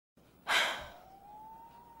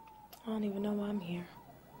I don't even know why I'm here.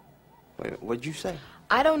 Wait, what'd you say?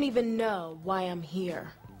 I don't even know why I'm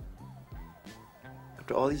here.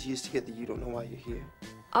 After all these years together, you don't know why you're here?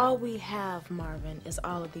 All we have, Marvin, is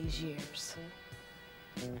all of these years.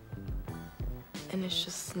 And it's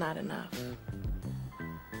just not enough.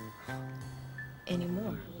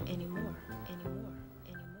 Anymore.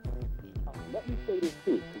 Let me say this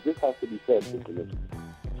too, because this has to be said, Sister Nikki.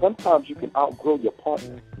 Sometimes you can outgrow your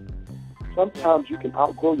partner.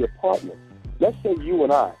 Let's say you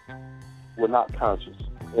and I were not conscious,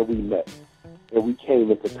 and we met, and we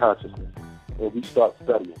came into consciousness, and we start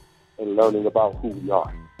studying and learning about who we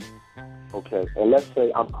are. Okay? And let's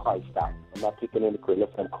say I'm Christ out. I'm not taking any credit.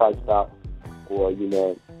 Let's say I'm Christ out, or,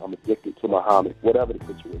 I'm addicted to Muhammad, whatever the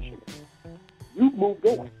situation is. You've moved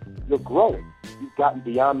on. You're growing. You've gotten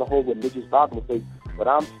beyond the whole religious dogma thing, but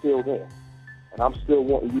I'm still there. And I'm still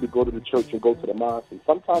wanting you to go to the church and go to the mosque. And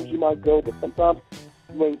sometimes you might go, but sometimes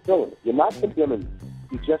you ain't feeling it. You're not condemning me.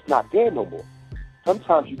 You're just not there no more.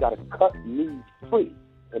 Sometimes you got to cut me free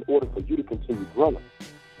in order for you to continue growing.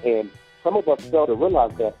 And some of us fail to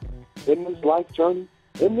realize that in this life journey,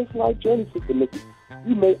 Sister Nikki,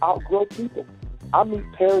 you may outgrow people. I meet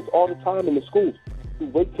parents all the time in the schools who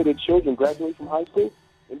wait till their children graduate from high school,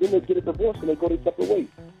 and then they get a divorce and they go their separate ways.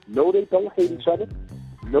 No, they don't hate each other.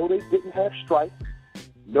 No, they didn't have strife.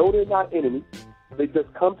 No, they're not enemies. They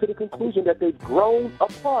just come to the conclusion that they've grown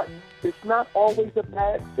apart. It's not always a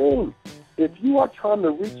bad thing. If you are trying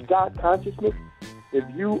to reach God consciousness, if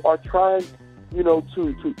you are trying,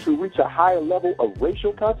 to reach a higher level of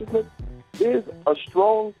racial consciousness, there's a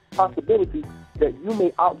strong possibility that you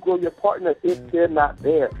may outgrow your partner if they're not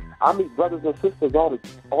there. I meet brothers and sisters all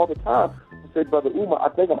the time who say, Brother Umar, I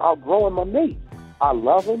think I'm outgrowing my mate. I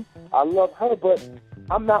love him. I love her, but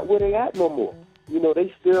I'm not where they at no more.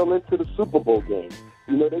 They still into the Super Bowl game.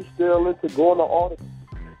 They still into going to all the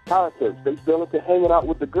concerts. They still into hanging out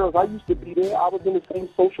with the girls. I used to be there. I was in the same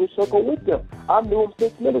social circle with them. I knew them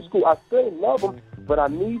since middle school. I still love them, but I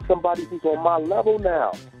need somebody who's on my level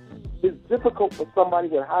now. It's difficult for somebody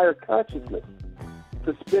with higher consciousness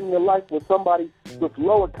to spend your life with somebody with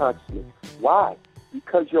lower consciousness. Why?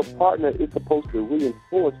 Because your partner is supposed to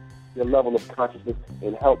reinforce your level of consciousness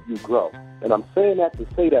and help you grow. And I'm saying that to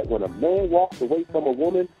say that when a man walks away from a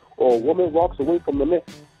woman or a woman walks away from a man,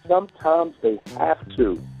 sometimes they have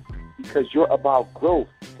to, because you're about growth.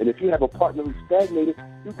 And if you have a partner who's stagnated,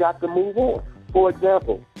 you got to move on. For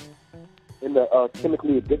example, in the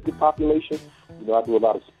chemically addicted population, I do a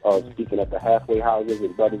lot of speaking at the halfway houses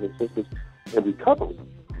with brothers and sisters in recovery.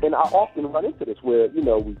 And I often run into this where,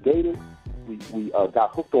 we dated, we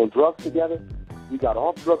got hooked on drugs together, we got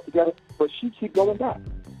off drugs together, but she keep going back.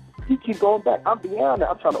 He keep going back. I'm beyond that.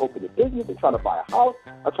 I'm trying to open a business. I'm trying to buy a house.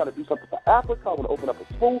 I'm trying to do something for Africa. I want to open up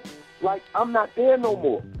a school. Like, I'm not there no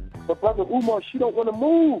more. But Brother Umar, she don't want to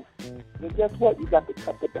move. And guess what? You got to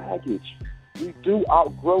cut the baggage. We do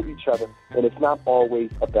outgrow each other, and it's not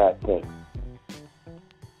always a bad thing.